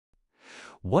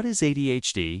What is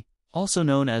ADHD, also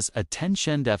known as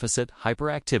Attention Deficit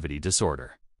Hyperactivity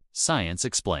Disorder? Science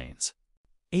explains.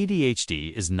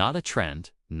 ADHD is not a trend,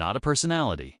 not a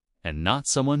personality, and not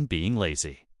someone being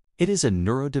lazy. It is a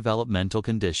neurodevelopmental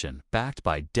condition backed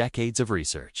by decades of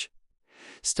research.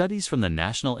 Studies from the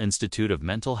National Institute of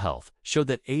Mental Health show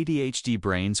that ADHD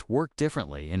brains work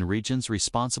differently in regions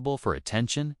responsible for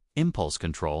attention, impulse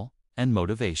control, and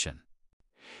motivation.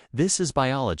 This is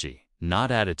biology, not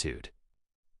attitude.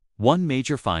 One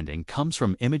major finding comes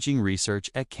from imaging research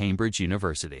at Cambridge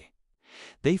University.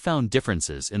 They found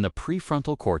differences in the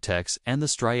prefrontal cortex and the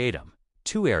striatum,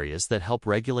 two areas that help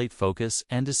regulate focus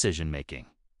and decision-making.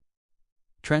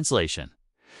 Translation: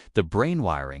 the brain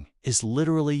wiring is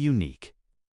literally unique.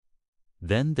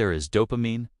 Then there is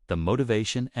dopamine, the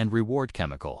motivation and reward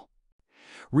chemical.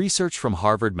 Research from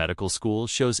Harvard Medical School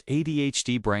shows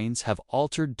ADHD brains have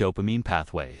altered dopamine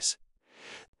pathways.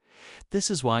 This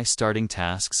is why starting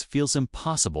tasks feels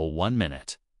impossible 1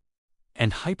 minute,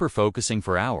 and hyper-focusing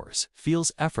for hours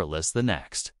feels effortless the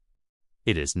next.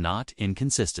 It is not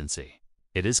inconsistency.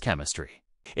 It is chemistry.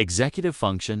 Executive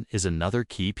function is another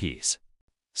key piece.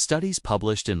 Studies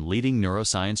published in leading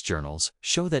neuroscience journals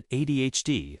show that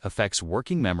ADHD affects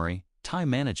working memory, time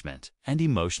management, and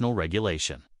emotional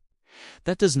regulation.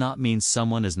 That does not mean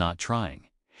someone is not trying.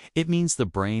 It means the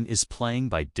brain is playing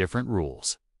by different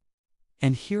rules.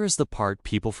 And here is the part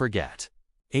people forget.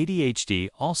 ADHD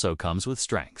also comes with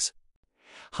strengths.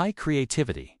 High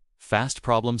creativity, fast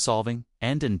problem solving,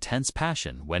 and intense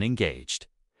passion when engaged.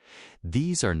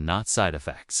 These are not side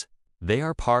effects. They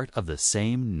are part of the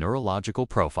same neurological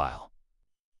profile.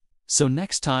 So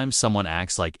next time someone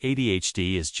acts like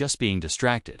ADHD is just being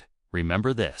distracted,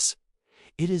 remember this.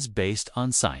 It is based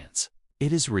on science.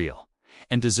 It is real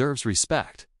and deserves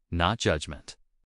respect, not judgment.